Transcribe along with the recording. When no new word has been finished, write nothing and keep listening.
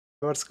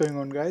What's going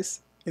on,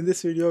 guys? In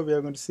this video we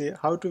are going to see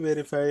how to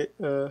verify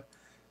a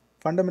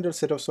fundamental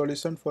set of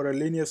solution for a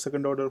linear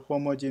second order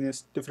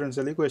homogeneous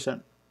differential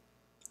equation.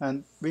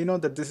 And we know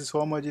that this is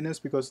homogeneous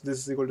because this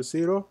is equal to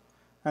 0,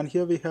 and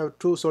here we have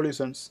two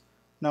solutions.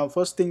 Now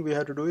first thing we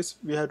have to do is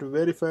we have to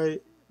verify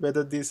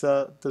whether these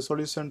are the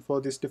solution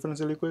for this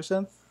differential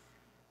equation,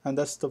 and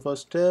that's the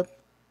first step.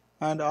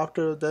 And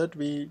after that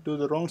we do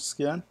the wrong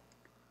scan,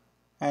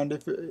 and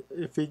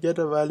if we get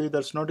a value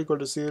that's not equal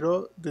to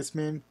 0, this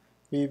means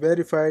we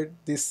verified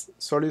this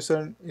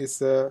solution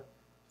is a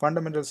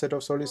fundamental set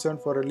of solution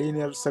for a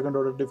linear second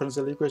order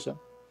differential equation.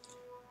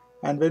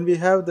 And when we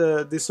have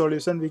this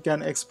solution, we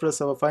can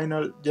express our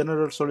final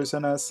general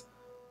solution as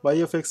y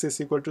of x is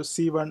equal to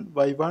c1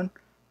 y1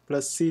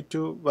 plus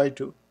c2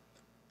 y2.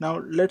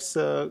 Now let's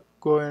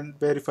go and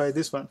verify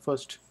this one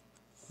first.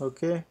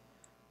 Okay,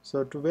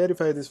 so to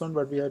verify this one,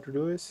 what we have to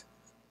do is,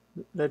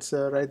 let's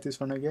write this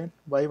one again.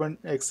 Y1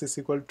 x is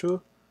equal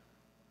to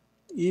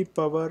e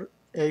power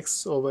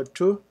x over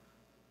 2.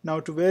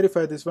 Now to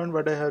verify this one,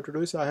 what I have to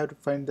do is I have to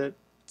find the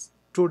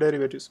two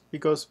derivatives,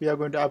 because we are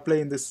going to apply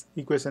in this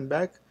equation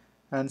back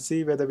and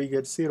see whether we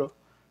get 0.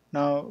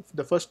 Now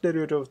the first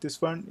derivative of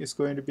this one is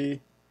going to be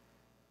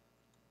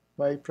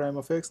y prime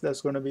of x,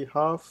 that's going to be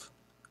half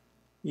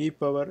e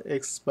power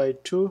x by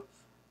 2,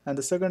 and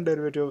the second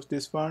derivative of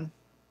this one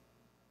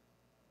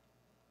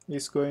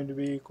is going to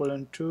be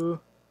equivalent to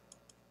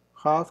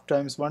half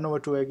times 1 over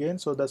 2 again,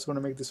 so that's going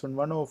to make this one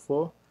 1 over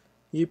 4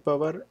 e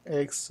power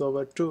x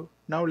over 2.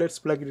 Now let's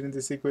plug it in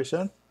this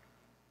equation,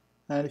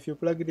 and if you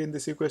plug it in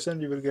this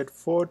equation you will get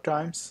 4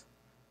 times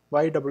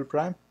y double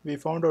prime. We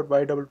found out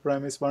y double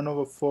prime is 1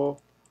 over 4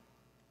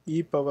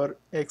 e power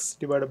x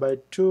divided by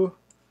 2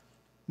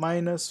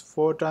 minus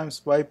 4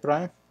 times y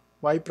prime.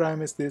 Y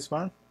prime is this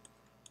one,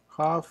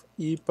 half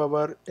e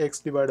power x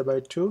divided by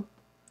 2.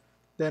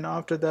 Then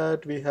after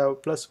that we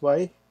have plus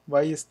y.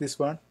 Y is this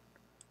one,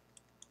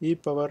 e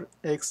power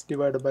x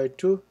divided by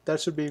 2.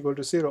 That should be equal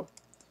to 0.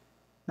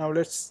 Now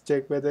let's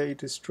check whether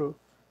it is true.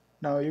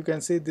 Now you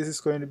can see this is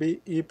going to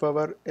be e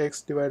power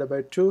x divided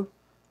by 2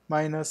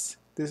 minus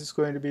this is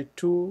going to be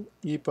 2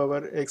 e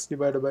power x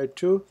divided by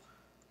 2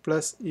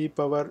 plus e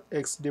power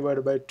x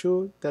divided by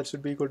 2. That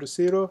should be equal to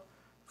 0.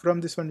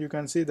 From this one you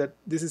can see that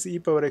this is e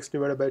power x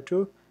divided by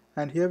 2,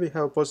 and here we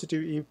have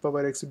positive e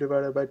power x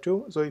divided by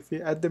 2. So if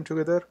we add them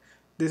together,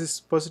 this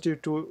is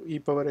positive 2 e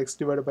power x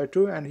divided by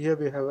 2, and here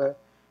we have a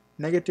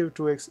negative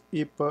 2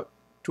 e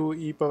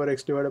power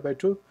x divided by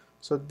 2.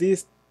 So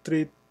these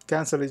three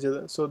cancel each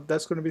other, so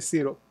that's going to be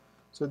 0.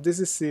 So this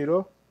is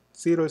 0,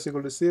 0 is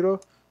equal to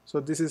 0, so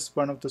this is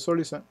one of the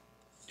solution.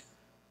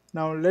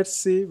 Now let's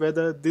see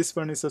whether this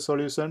one is a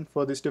solution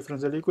for this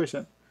differential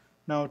equation.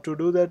 Now to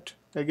do that,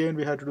 again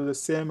we have to do the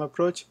same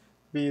approach.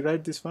 We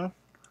write this one,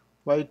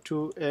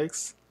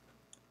 y2x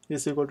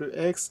is equal to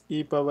x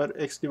e power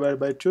x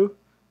divided by 2.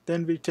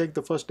 Then we take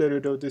the first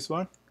derivative of this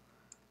one.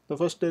 The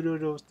first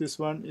derivative of this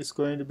one is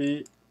going to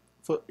be,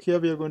 here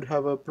we are going to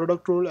have a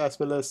product rule as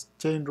well as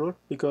chain rule,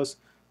 because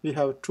we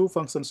have two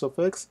functions of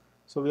x,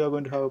 so we are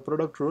going to have a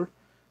product rule.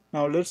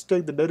 Now let's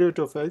take the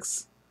derivative of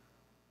x,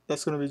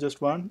 that's going to be just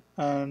 1,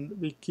 and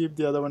we keep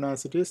the other one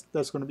as it is,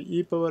 that's going to be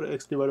e power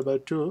x divided by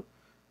 2.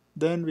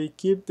 Then we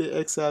keep the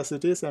x as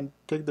it is and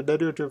take the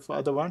derivative of the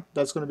other one,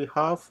 that's going to be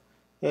half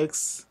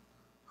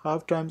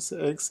times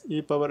x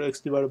e power x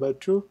divided by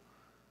 2,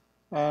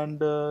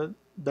 and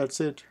that's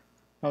it.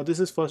 Now this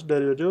is first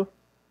derivative.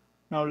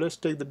 Now let's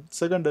take the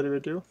second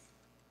derivative.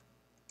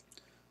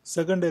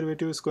 Second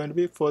derivative is going to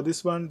be, for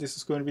this one, this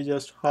is going to be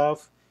just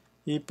half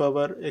e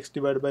power x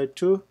divided by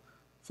 2.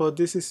 For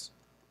this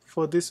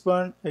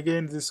one,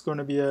 again this is going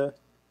to be a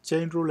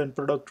chain rule and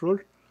product rule.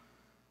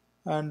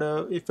 And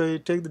if I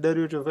take the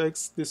derivative of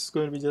x, this is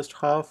going to be just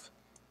half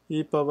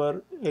e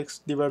power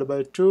x divided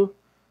by 2.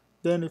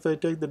 Then if I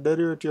take the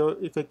derivative,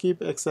 if I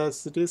keep x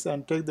as it is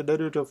and take the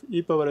derivative of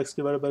e power x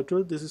divided by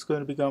 2, this is going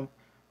to become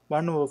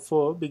 1 over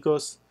 4,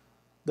 because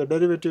the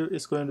derivative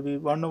is going to be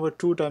 1 over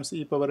 2 times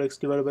e power x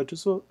divided by 2.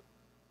 So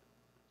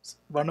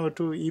 1 over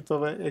 2 e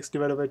power x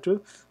divided by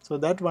 2. So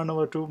that 1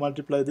 over 2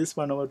 multiply this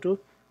 1 over 2,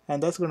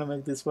 and that's going to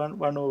make this one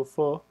 1 over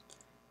 4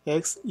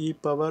 x e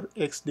power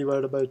x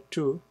divided by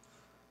 2.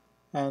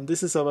 And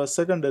this is our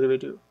second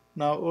derivative.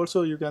 Now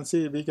also you can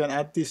see we can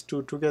add these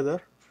two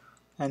together,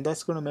 and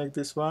that's going to make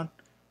this one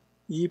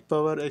e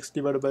power x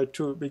divided by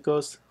 2,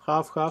 because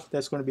half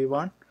that's going to be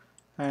 1,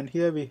 and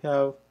here we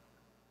have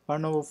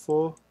 1 over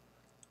 4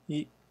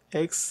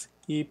 x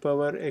e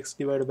power x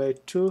divided by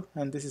 2,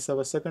 and this is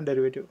our second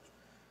derivative.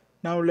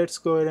 Now let's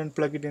go ahead and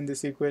plug it in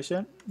this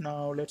equation.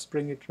 Now let's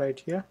bring it right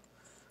here,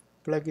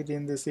 plug it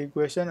in this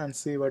equation and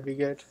see what we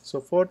get. So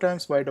 4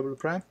 times y double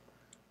prime,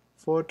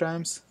 4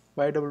 times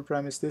y double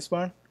prime is this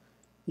one,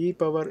 e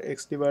power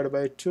x divided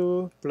by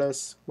 2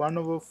 plus 1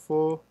 over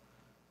 4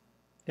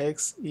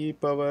 x e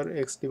power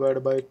x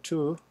divided by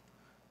 2,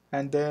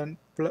 and then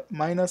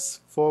minus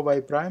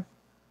 4y prime,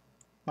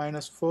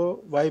 minus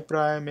 4y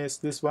prime is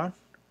this one,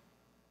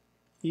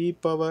 e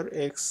power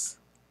x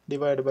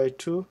divided by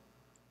 2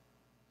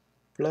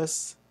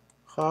 plus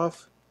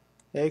half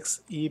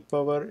x e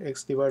power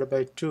x divided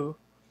by 2.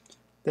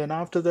 Then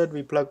after that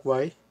we plug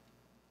y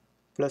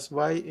plus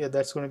y,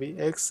 that's going to be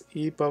x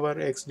e power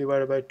x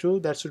divided by 2,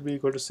 that should be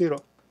equal to 0.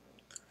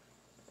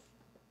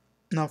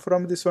 Now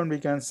from this one we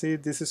can see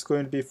this is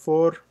going to be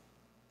 4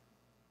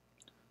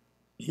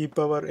 e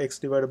power x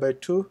divided by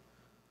 2.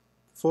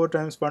 4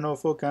 times 1 over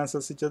 4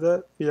 cancels each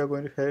other. We are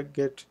going to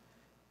get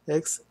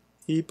x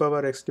e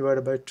power x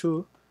divided by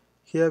 2.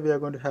 Here we are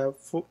going to have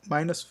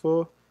minus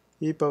 4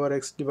 e power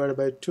x divided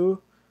by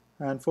 2,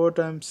 and 4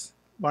 times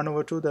 1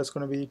 over 2, that's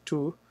going to be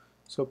 2.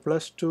 So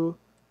plus 2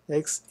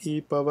 x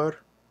e power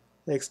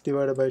x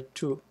divided by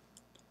 2.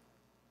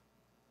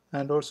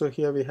 And also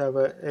here we have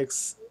a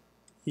x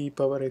e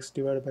power x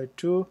divided by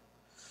 2.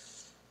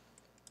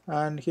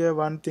 And here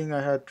one thing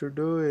I had to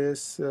do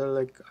is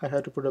like I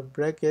had to put a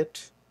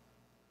bracket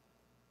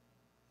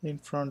in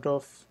front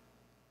of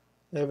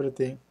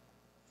everything,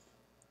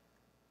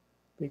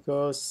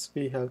 because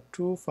we have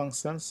two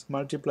functions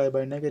multiply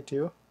by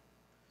negative.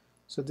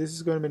 So this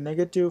is going to be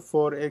negative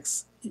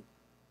 4x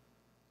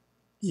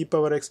e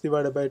power x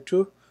divided by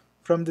 2.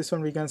 From this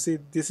one we can see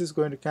this is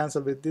going to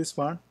cancel with this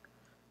one,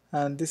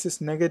 and this is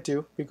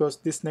negative because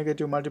this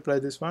negative multiply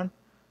this one.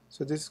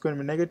 So this is going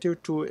to be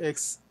negative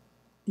 2x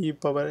e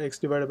power x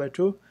divided by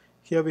 2.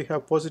 Here we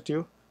have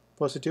positive,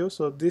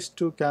 so this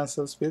 2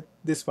 cancels with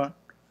this one.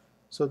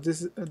 So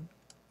this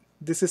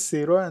is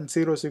 0, and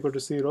 0 is equal to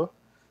 0.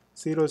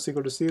 0 is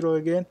equal to 0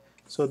 again.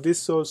 So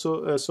this is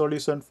also a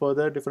solution for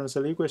the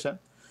differential equation.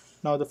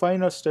 Now the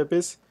final step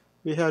is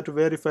we have to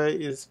verify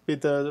is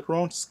with the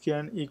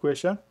Wronskian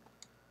equation.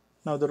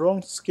 Now the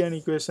Wronskian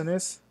equation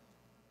is,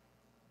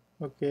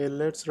 okay,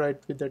 let's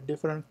write with a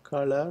different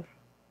color.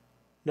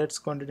 Let's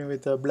continue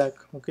with the black.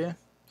 Okay,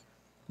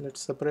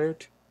 let's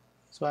separate.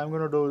 So I'm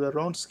going to do the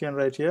Wronskian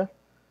right here.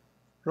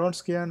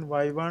 Wronskian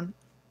y1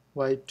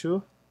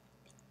 y2.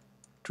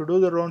 To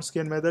do the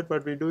Wronskian method,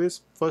 what we do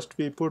is first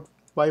we put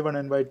y1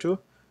 and y2.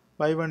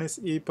 y1 is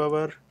e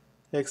power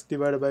x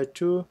divided by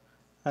 2,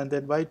 and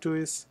then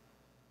y2 is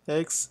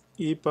x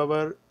e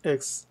power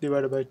x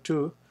divided by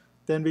 2.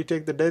 Then we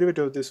take the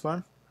derivative of this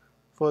one.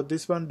 For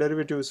this one,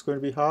 derivative is going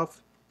to be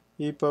half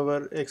e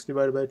power x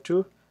divided by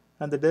 2,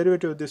 and the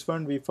derivative of this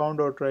one we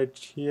found out right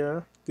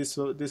here. This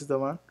is the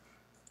one.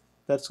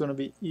 That's going to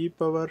be e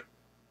power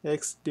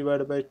x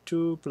divided by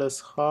 2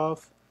 plus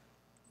half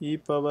e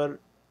power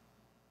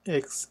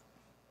x,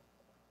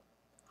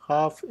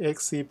 half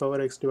x e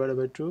power x divided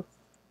by 2.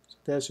 So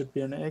there should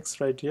be an x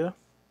right here.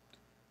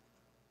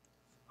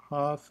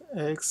 Half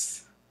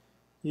x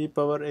e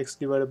power x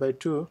divided by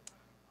 2.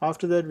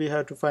 After that we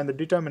have to find the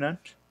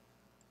determinant.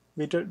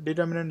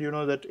 Determinant, you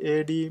know that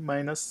AD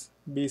minus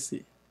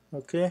BC.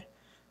 Okay,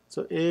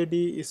 so AD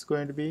is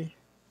going to be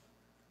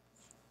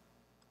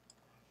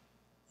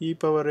e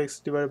power x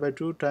divided by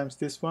 2 times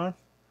this one.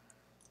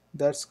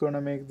 That's going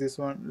to make this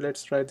one,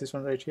 let's write this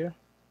one right here.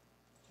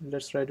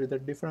 Let's write with a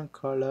different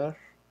color.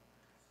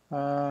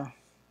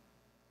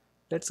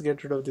 Let's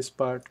get rid of this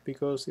part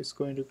because it's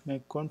going to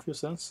make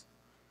confusions.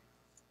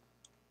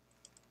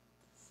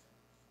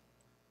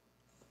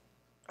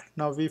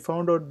 Now we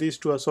found out these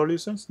two are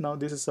solutions. Now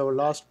this is our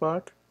last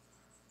part.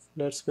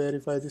 Let's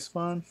verify this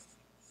one.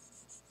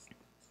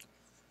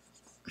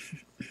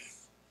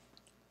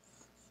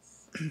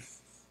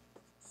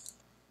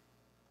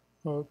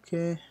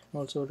 Okay,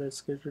 also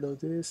let's get rid of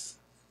this.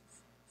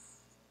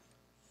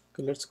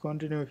 Okay, let's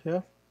continue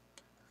here.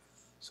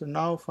 So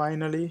now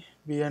finally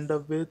we end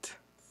up with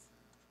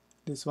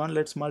this one.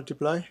 Let's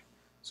multiply.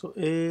 So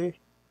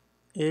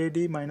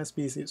AD minus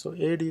BC. So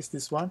AD is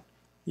this one,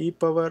 e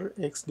power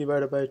x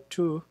divided by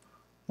 2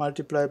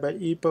 multiplied by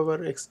e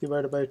power x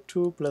divided by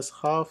 2 plus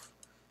half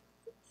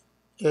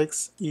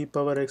x e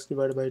power x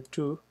divided by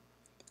 2.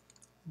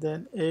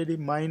 Then AD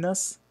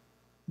minus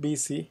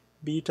BC,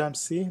 b times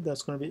c,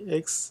 that's going to be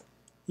x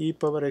e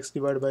power x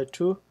divided by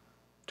 2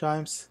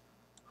 times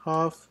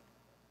half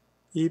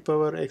e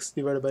power x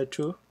divided by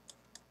 2.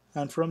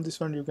 And from this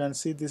one you can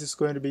see this is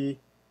going to be,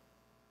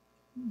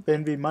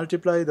 when we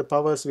multiply the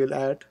powers will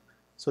add,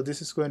 so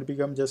this is going to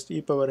become just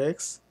e power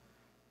x,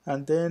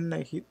 and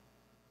then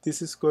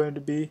this is going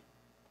to be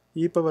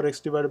e power x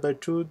divided by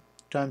 2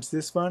 times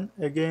this one.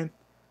 Again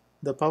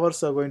the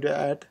powers are going to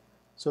add,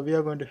 so we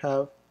are going to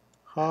have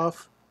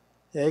half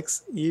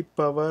x e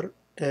power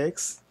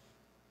x,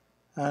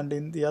 and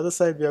in the other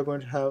side we are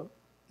going to have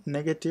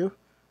negative,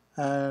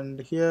 and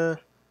here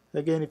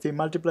again if we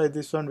multiply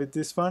this one with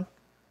this one,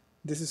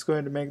 this is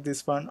going to make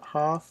this one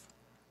half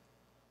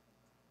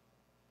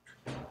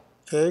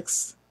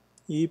x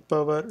e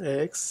power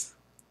x,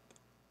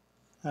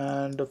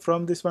 and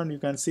from this one you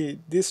can see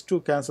these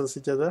two cancels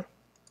each other,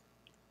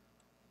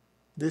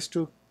 this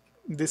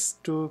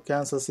two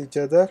cancels each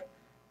other,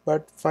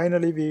 but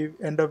finally we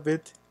end up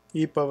with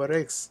e power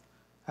x,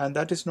 and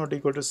that is not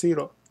equal to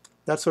 0.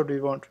 That's what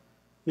we want.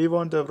 We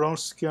want the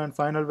Wronskian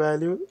final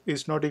value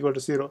is not equal to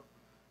 0,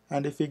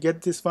 and if we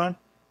get this one,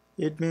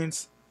 it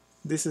means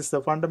this is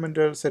the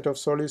fundamental set of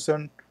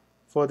solution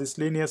for this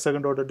linear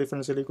second order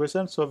differential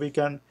equation. So we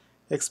can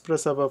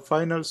express our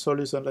final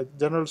solution, like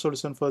general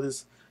solution for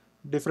this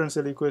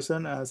differential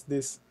equation as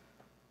this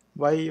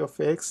y of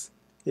x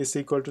is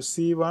equal to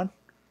c1,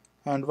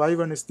 and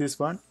y1 is this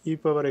one, e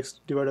power x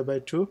divided by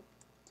 2,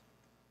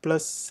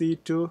 plus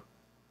c2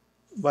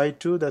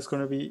 y2, that's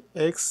going to be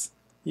x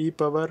e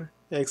power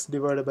x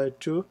divided by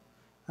 2,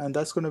 and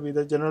that's going to be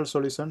the general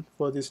solution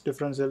for this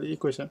differential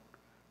equation.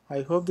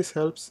 I hope this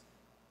helps.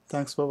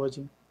 Thanks for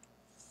watching.